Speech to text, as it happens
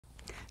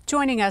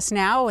Joining us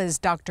now is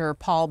Dr.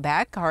 Paul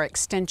Beck, our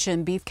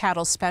Extension beef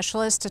cattle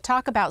specialist, to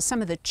talk about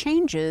some of the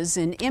changes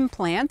in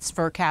implants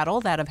for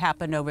cattle that have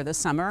happened over the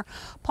summer.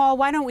 Paul,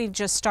 why don't we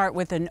just start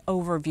with an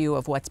overview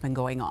of what's been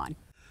going on?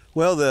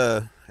 Well,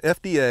 the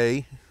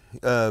FDA,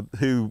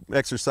 who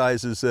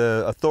exercises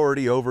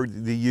authority over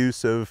the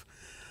use of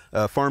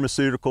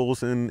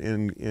pharmaceuticals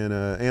in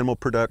animal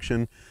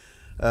production,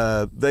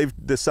 they've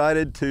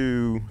decided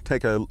to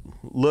take a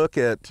look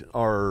at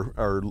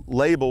our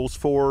labels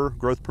for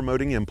growth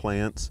promoting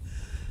implants,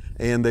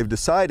 and they've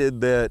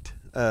decided that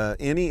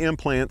any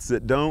implants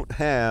that don't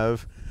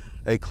have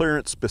a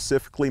clearance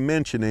specifically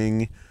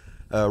mentioning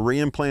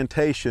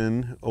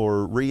reimplantation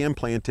or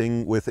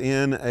reimplanting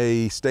within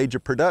a stage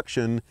of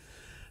production,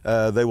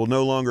 they will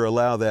no longer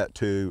allow that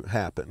to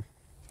happen.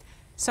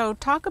 So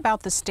talk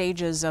about the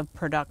stages of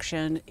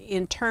production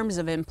in terms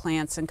of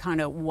implants and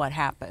kind of what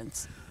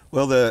happens.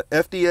 Well, the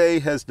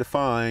FDA has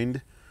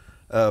defined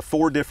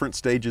 4 different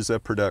stages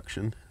of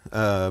production.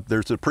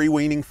 There's a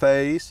pre-weaning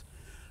phase,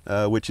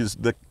 which is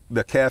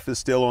the calf is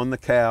still on the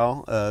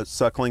cow,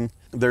 suckling.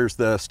 There's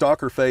the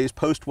stalker phase,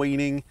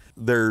 post-weaning.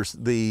 There's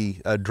the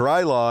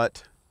dry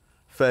lot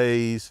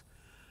phase,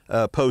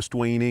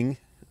 post-weaning,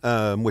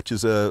 which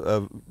is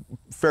a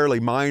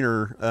fairly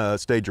minor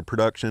stage of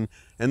production.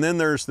 And then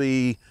there's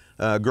the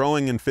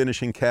growing and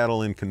finishing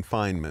cattle in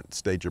confinement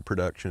stage of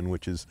production,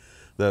 which is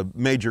the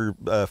major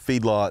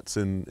feedlots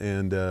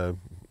and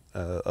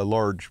a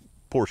large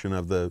portion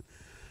of the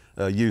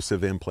use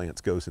of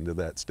implants goes into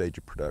that stage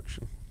of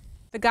production.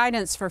 The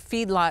guidance for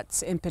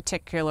feedlots in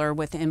particular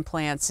with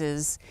implants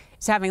is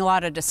having a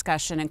lot of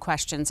discussion and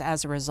questions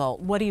as a result.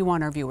 What do you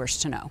want our viewers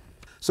to know?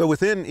 So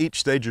within each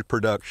stage of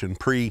production,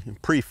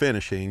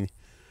 pre-finishing,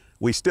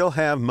 we still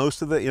have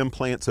most of the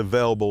implants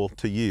available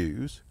to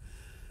use.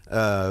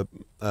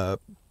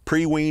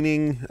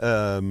 Pre-weaning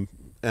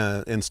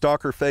and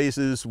stalker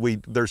phases,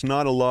 there's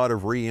not a lot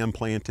of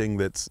reimplanting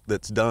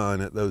that's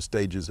done at those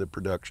stages of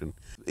production.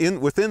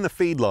 Within the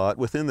feedlot,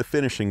 within the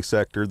finishing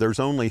sector, there's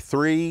only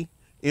 3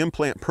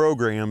 implant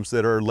programs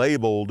that are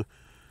labeled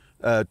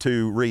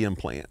to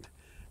reimplant,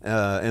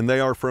 and they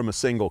are from a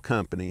single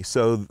company.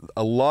 So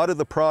a lot of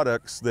the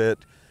products that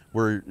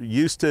we're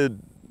used to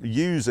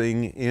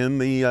using in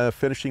the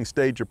finishing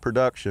stage of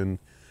production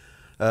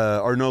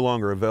are no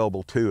longer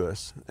available to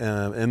us,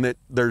 and that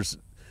there's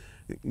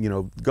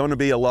going to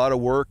be a lot of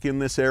work in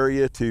this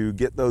area to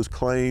get those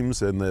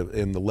claims and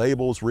the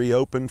labels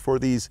reopened for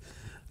these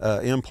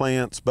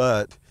implants.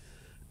 But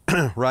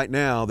right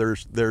now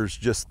there's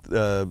just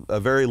a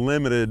very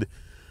limited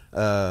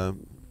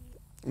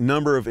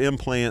number of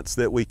implants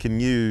that we can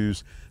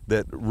use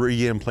that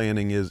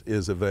reimplanting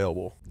is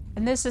available.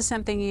 And this is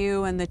something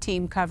you and the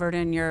team covered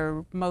in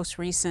your most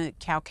recent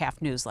cow-calf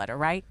newsletter,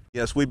 right?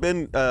 Yes, we've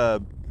been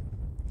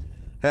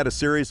had a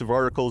series of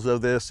articles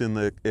of this in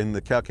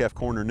the Cow-Calf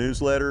Corner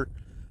newsletter,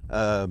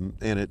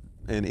 and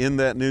in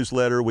that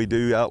newsletter we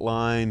do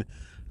outline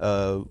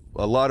a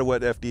lot of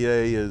what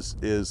FDA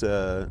is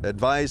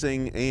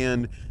advising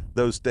and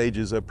those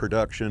stages of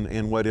production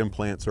and what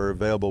implants are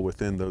available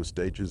within those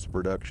stages of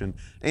production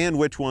and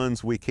which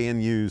ones we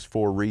can use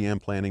for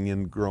reimplanting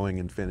in growing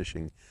and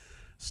finishing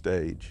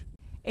stage.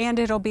 And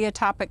it'll be a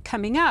topic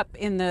coming up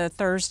in the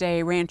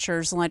Thursday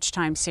Ranchers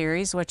Lunchtime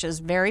series, which is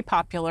very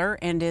popular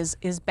and is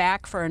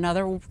back for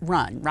another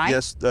run, right?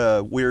 Yes,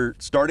 we're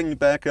starting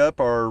back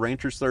up our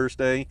Ranchers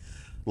Thursday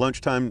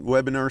Lunchtime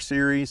webinar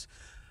series.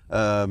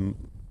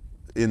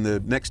 In the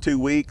next 2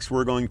 weeks,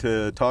 we're going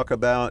to talk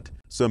about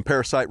some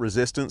parasite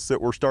resistance that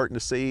we're starting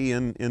to see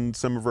in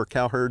some of our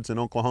cow herds in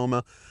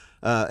Oklahoma.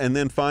 And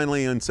then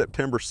finally, on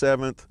September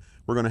 7th,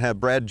 we're going to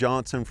have Brad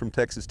Johnson from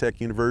Texas Tech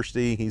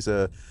University. He's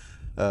a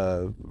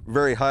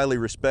very highly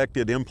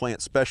respected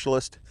implant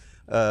specialist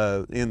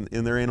in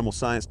their animal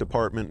science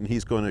department, and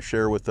he's going to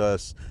share with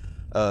us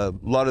a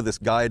lot of this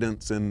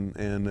guidance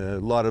and a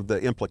lot of the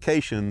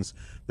implications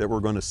that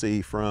we're going to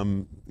see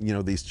from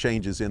these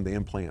changes in the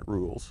implant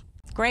rules.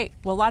 Great.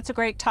 Well, lots of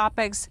great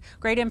topics,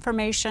 great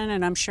information,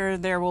 and I'm sure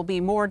there will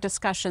be more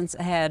discussions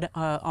ahead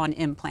on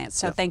implants.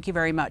 So Thank you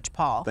very much,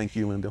 Paul. Thank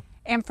you, Linda.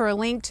 And for a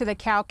link to the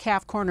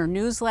Cow-Calf Corner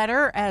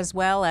newsletter, as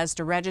well as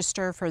to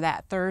register for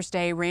that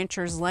Thursday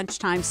Ranchers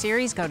Lunchtime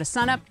series, go to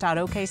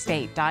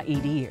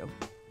sunup.okstate.edu.